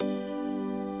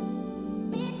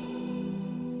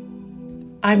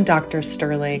I'm Dr.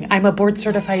 Sterling. I'm a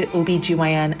board-certified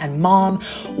OBGYN and mom.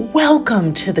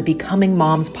 Welcome to the Becoming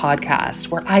Moms podcast,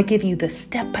 where I give you the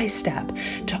step-by-step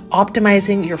to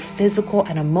optimizing your physical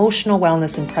and emotional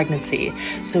wellness in pregnancy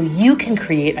so you can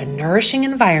create a nourishing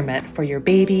environment for your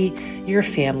baby, your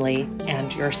family,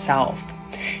 and yourself.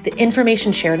 The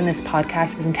information shared in this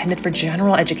podcast is intended for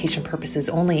general education purposes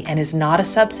only and is not a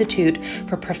substitute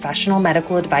for professional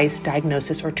medical advice,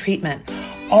 diagnosis, or treatment.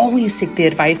 Always seek the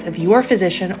advice of your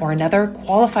physician or another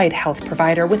qualified health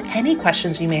provider with any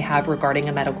questions you may have regarding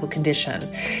a medical condition.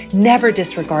 Never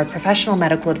disregard professional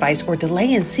medical advice or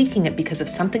delay in seeking it because of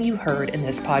something you heard in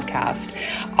this podcast.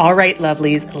 All right,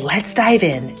 lovelies, let's dive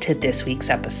in to this week's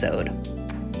episode.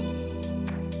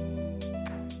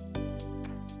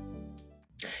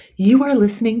 You are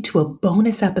listening to a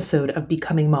bonus episode of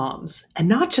Becoming Moms. And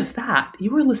not just that,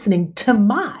 you are listening to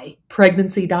my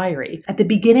pregnancy diary. At the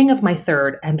beginning of my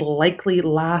third and likely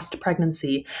last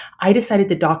pregnancy, I decided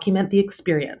to document the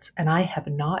experience, and I have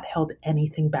not held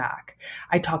anything back.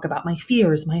 I talk about my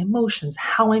fears, my emotions,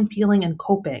 how I'm feeling and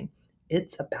coping.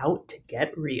 It's about to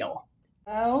get real.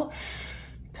 Well,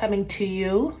 coming to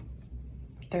you,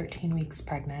 13 weeks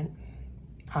pregnant.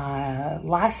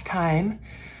 Last time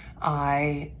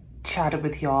I chatted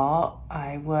with y'all,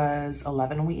 I was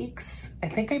 11 weeks. I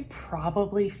think I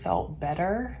probably felt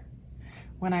better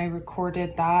when I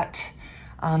recorded that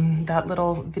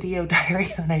little video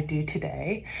diary than I do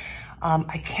today.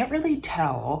 I can't really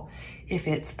tell if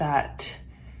it's that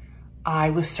I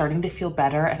was starting to feel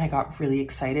better and I got really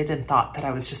excited and thought that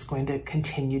I was just going to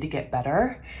continue to get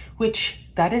better, which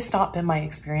that has not been my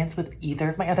experience with either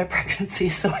of my other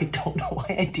pregnancies. So I don't know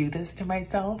why I do this to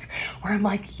myself, where I'm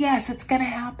like, yes, it's going to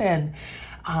happen.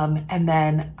 And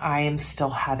then I am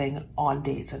still having on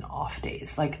days and off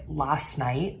days. Like last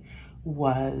night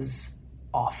was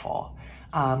awful.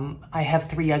 I have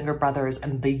 3 younger brothers,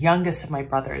 and the youngest of my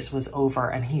brothers was over,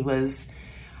 and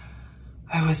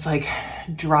I was like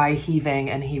dry heaving,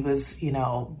 and he was,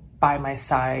 by my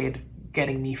side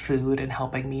getting me food and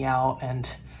helping me out. And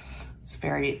it's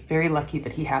very, very lucky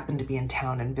that he happened to be in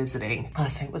town and visiting.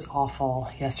 Last night was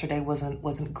awful. Yesterday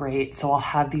wasn't great. So I'll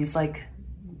have these like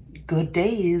good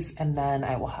days, and then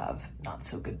I will have not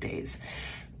so good days.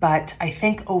 But I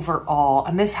think overall,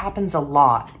 and this happens a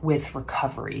lot with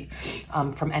recovery,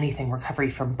 from anything, recovery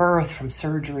from birth, from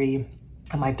surgery.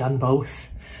 I've done both.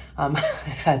 I've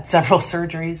had several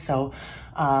surgeries. So,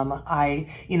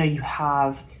 you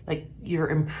have you're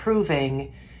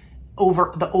improving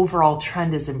the overall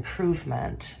trend is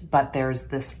improvement, but there's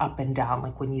this up and down.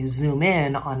 Like when you zoom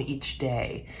in on each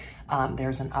day,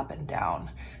 there's an up and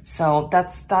down. So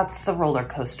that's the roller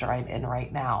coaster I'm in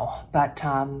right now. But,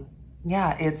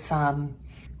 it's,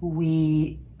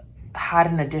 we had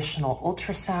an additional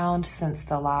ultrasound since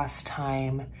the last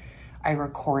time I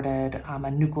recorded, a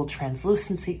nuchal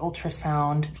translucency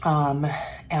ultrasound.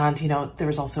 And, there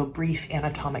was also a brief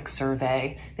anatomic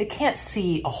survey. They can't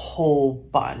see a whole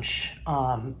bunch,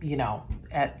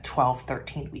 at 12,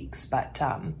 13 weeks, but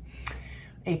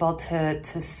able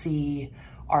to see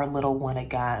our little one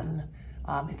again.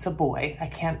 It's a boy. I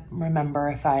can't remember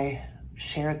if I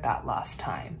shared that last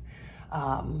time.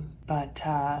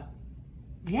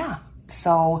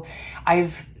 So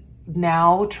I've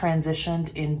now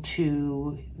transitioned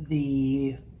into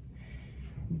the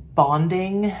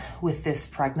bonding with this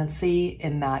pregnancy,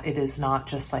 in that it is not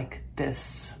just like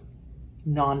this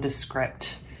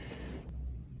nondescript,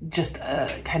 just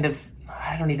kind of,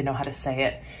 I don't even know how to say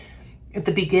it. At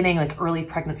the beginning, like early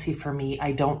pregnancy for me,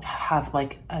 I don't have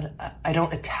I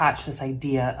don't attach this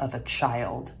idea of a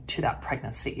child to that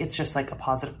pregnancy. It's just like a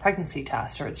positive pregnancy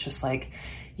test, or it's just like,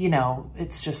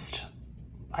 it's just,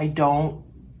 I don't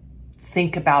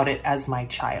think about it as my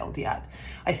child yet.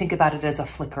 I think about it as a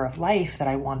flicker of life that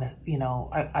I want to,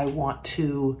 I want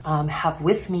to have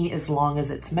with me as long as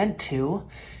it's meant to.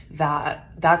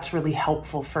 That's really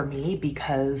helpful for me,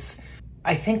 because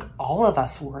I think all of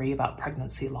us worry about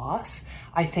pregnancy loss.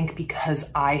 I think because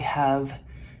I have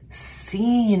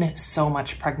seen so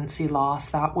much pregnancy loss,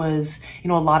 that was, a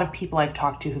lot of people I've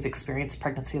talked to who've experienced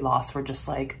pregnancy loss were just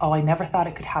like, oh, I never thought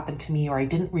it could happen to me, or I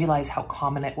didn't realize how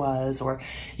common it was, or,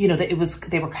 that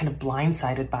they were kind of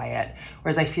blindsided by it.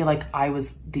 Whereas I feel like I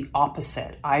was the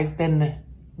opposite. I've been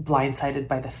blindsided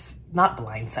by not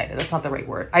blindsided, that's not the right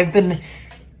word. I've been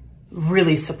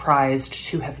really surprised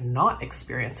to have not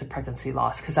experienced a pregnancy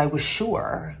loss, because I was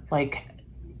sure,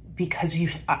 because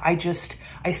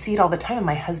I see it all the time.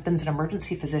 My husband's an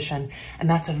emergency physician, and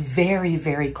that's a very,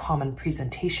 very common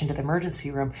presentation to the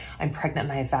emergency room. I'm pregnant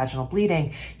and I have vaginal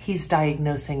bleeding. He's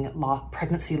diagnosing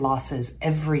pregnancy losses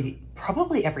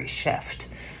probably every shift.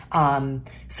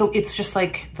 So it's just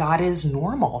like, that is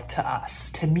normal to us,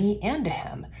 to me and to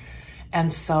him.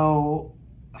 And so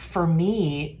for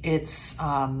me, there's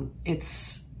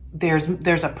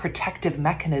a protective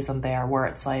mechanism there where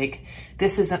it's like,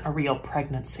 this isn't a real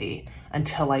pregnancy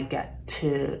until I get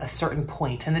to a certain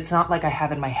point. And it's not like I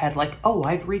have in my head, like, oh,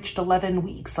 I've reached 11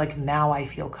 weeks, like now I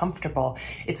feel comfortable.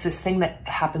 It's this thing that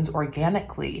happens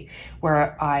organically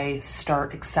where I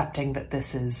start accepting that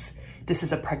this is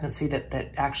a pregnancy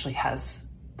that actually has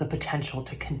the potential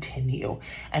to continue.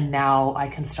 And now I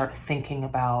can start thinking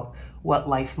about what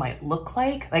life might look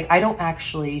like. Like, I don't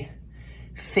actually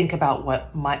think about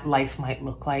what my life might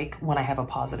look like when I have a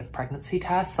positive pregnancy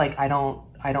test. Like, I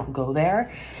don't go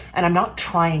there, and I'm not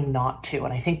trying not to.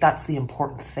 And I think that's the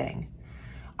important thing.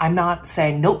 I'm not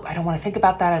saying, nope, I don't want to think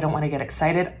about that. I don't want to get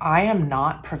excited. I am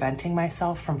not preventing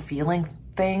myself from feeling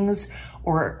things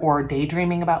or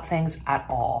daydreaming about things at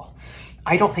all.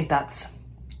 I don't think that's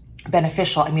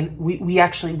beneficial. I mean,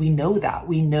 we know that.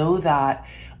 We know that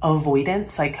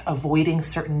avoidance, like avoiding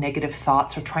certain negative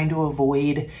thoughts or trying to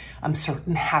avoid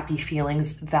certain happy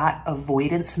feelings, that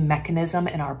avoidance mechanism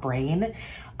in our brain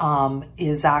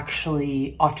is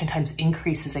actually oftentimes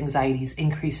increases anxieties,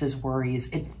 increases worries.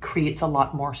 It creates a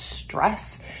lot more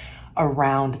stress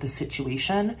around the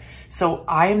situation. So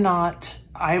what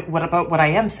I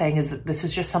am saying is that this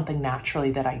is just something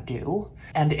naturally that I do.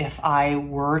 And if I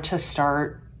were to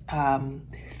start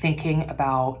thinking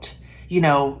about,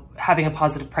 having a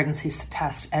positive pregnancy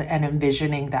test and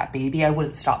envisioning that baby, I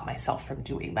wouldn't stop myself from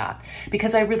doing that,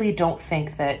 because I really don't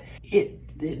think that it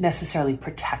necessarily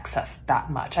protects us that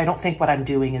much. I don't think what I'm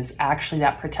doing is actually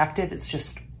that protective. It's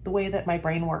just the way that my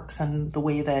brain works and the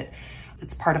way that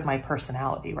it's part of my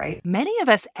personality, right? Many of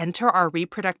us enter our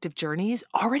reproductive journeys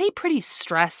already pretty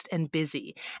stressed and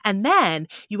busy. And then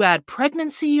you add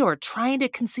pregnancy or trying to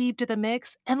conceive to the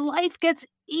mix, and life gets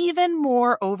even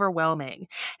more overwhelming.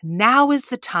 Now is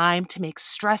the time to make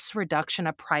stress reduction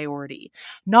a priority.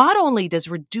 Not only does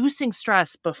reducing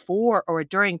stress before or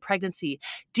during pregnancy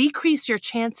decrease your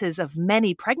chances of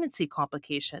many pregnancy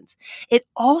complications, it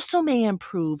also may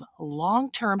improve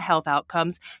long-term health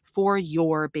outcomes for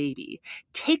your baby.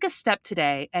 Take a step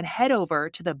today and head over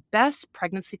to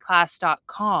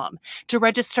thebestpregnancyclass.com to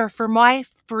register for my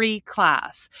free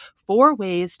class, 4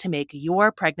 ways to make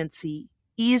your pregnancy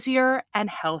easier and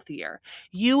healthier.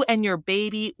 You and your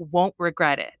baby won't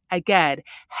regret it. Again,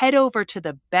 head over to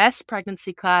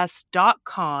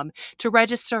thebestpregnancyclass.com to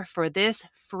register for this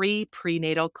free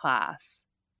prenatal class.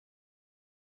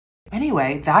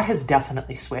 Anyway, that has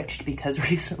definitely switched,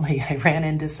 because recently I ran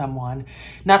into someone,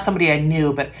 not somebody I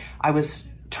knew, but I was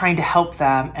trying to help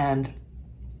them, and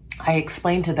I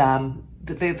explained to them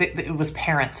that it was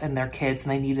parents and their kids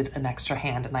and they needed an extra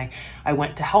hand. And I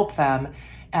went to help them,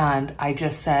 and I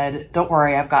just said, don't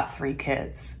worry, I've got 3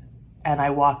 kids. And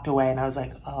I walked away and I was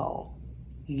like, oh,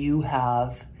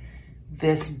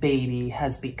 this baby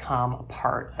has become a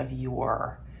part of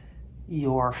your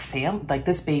family. Like,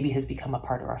 this baby has become a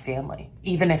part of our family.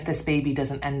 Even if this baby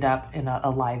doesn't end up in a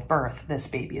live birth, this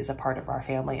baby is a part of our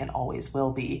family and always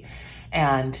will be.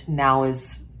 And now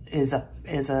is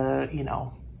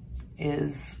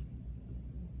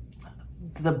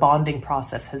the bonding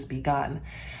process has begun.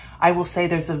 I will say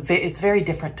it's very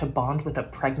different to bond with a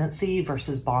pregnancy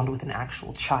versus bond with an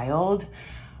actual child.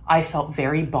 I felt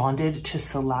very bonded to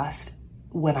Celeste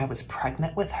when I was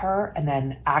pregnant with her, and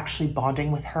then actually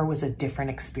bonding with her was a different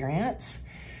experience.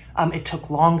 It took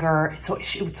longer. So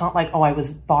it's not like, oh, I was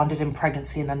bonded in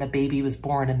pregnancy and then the baby was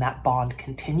born and that bond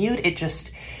continued.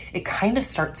 It kind of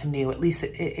starts anew. At least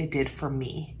it did for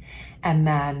me. And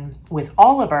then with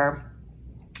Oliver,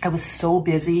 I was so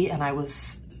busy, and I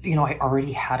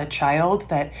already had a child,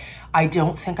 that I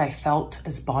don't think I felt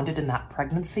as bonded in that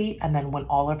pregnancy. And then when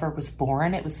Oliver was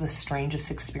born, it was the strangest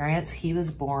experience. He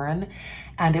was born,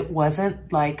 and it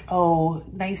wasn't like, oh,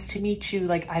 nice to meet you,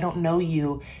 like, I don't know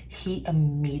you. He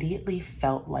immediately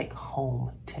felt like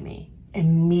home to me.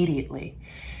 Immediately.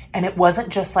 And it wasn't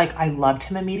just like I loved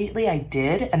him immediately. I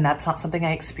did. And that's not something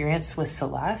I experienced with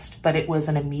Celeste, but it was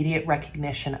an immediate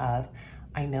recognition of,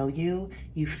 I know you,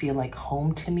 you feel like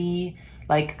home to me,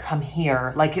 like, come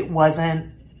here. Like, it was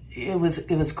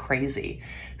crazy.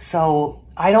 So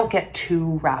I don't get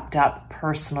too wrapped up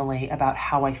personally about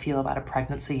how I feel about a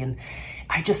pregnancy. And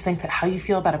I just think that how you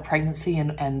feel about a pregnancy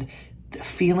and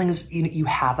feelings you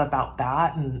have about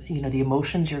that and, the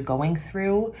emotions you're going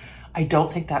through, I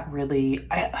don't think that really,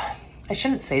 I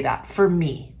shouldn't say that. For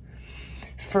me,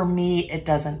 it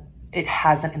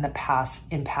hasn't in the past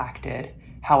impacted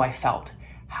how I felt.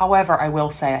 However, I will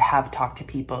say I have talked to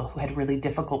people who had really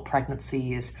difficult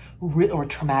pregnancies or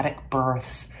traumatic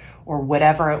births or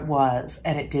whatever it was,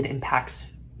 and it did impact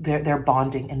their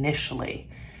bonding initially.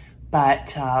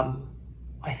 But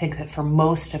I think that for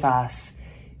most of us,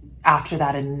 after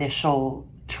that initial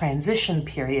transition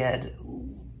period,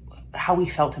 how we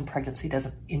felt in pregnancy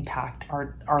doesn't impact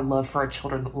our love for our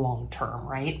children long term,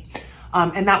 right?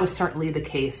 And that was certainly the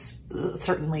case with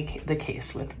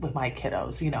my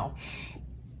kiddos.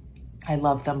 I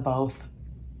love them both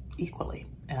equally,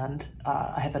 and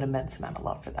I have an immense amount of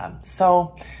love for them.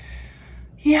 So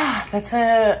yeah, I've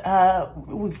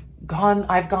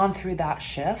gone through that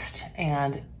shift,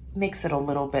 and makes it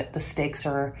the stakes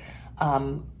are,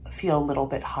 feel a little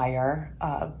bit higher,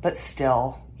 but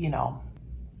still,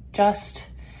 just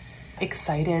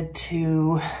excited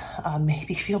to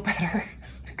maybe feel better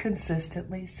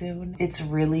consistently soon. It's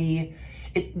really,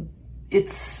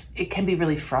 it can be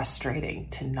really frustrating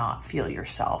to not feel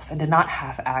yourself and to not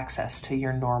have access to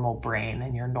your normal brain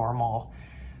and your normal,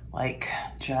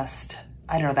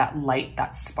 that light,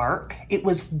 that spark. It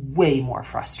was way more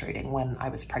frustrating when I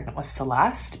was pregnant with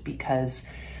Celeste, because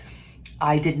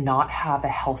I did not have a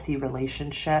healthy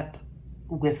relationship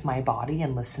with my body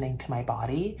and listening to my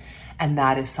body. And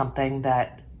that is something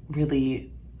that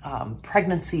really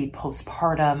pregnancy,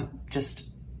 postpartum, just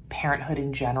parenthood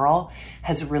in general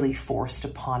has really forced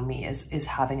upon me, is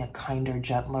having a kinder,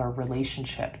 gentler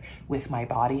relationship with my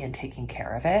body and taking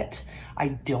care of it. I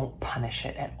don't punish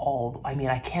it at all. I mean,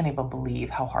 I can't even believe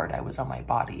how hard I was on my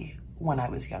body when I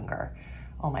was younger.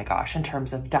 Oh my gosh, in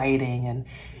terms of dieting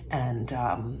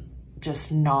and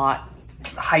just not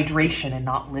hydration and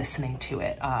not listening to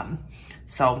it.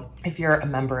 So if you're a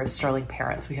member of Sterling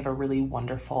Parents, we have a really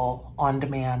wonderful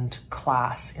on-demand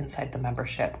class inside the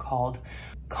membership called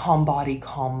Calm Body,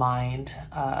 Calm Mind,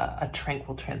 a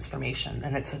Tranquil Transformation.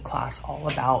 And it's a class all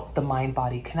about the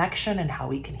mind-body connection and how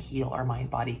we can heal our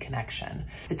mind-body connection.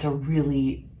 It's a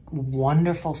really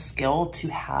wonderful skill to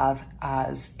have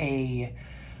as a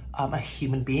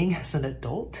human being, as an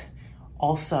adult.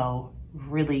 Also,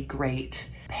 really great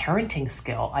parenting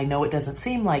skill. I know it doesn't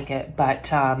seem like it, but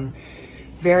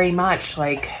very much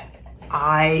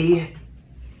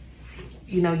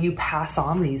you pass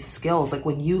on these skills.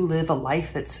 When you live a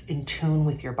life that's in tune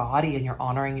with your body and you're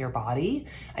honoring your body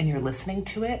and you're listening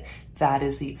to it, that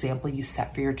is the example you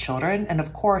set for your children. And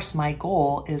of course, my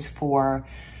goal is for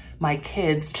my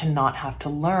kids to not have to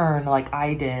learn like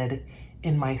I did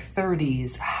in my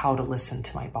 30s how to listen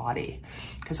to my body,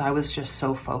 because I was just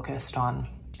so focused on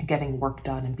getting work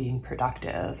done and being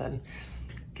productive and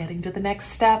getting to the next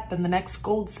step and the next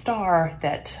gold star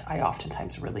that I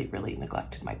oftentimes really, really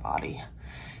neglected my body.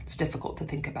 It's difficult to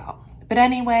think about. But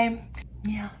anyway,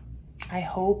 yeah, I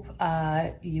hope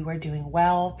you are doing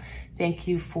well. Thank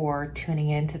you for tuning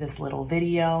in to this little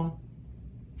video.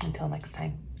 Until next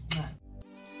time.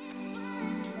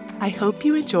 I hope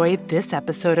you enjoyed this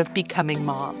episode of Becoming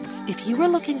Moms. If you are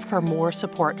looking for more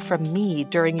support from me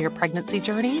during your pregnancy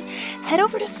journey, head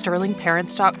over to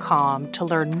sterlingparents.com to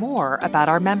learn more about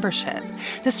our membership.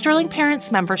 The Sterling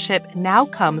Parents membership now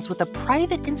comes with a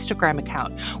private Instagram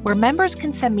account where members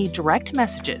can send me direct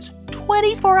messages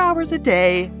 24 hours a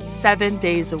day, 7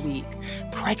 days a week.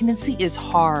 Pregnancy is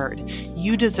hard.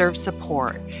 You deserve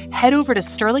support. Head over to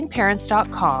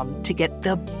sterlingparents.com to get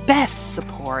the best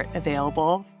support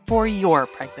available for your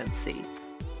pregnancy.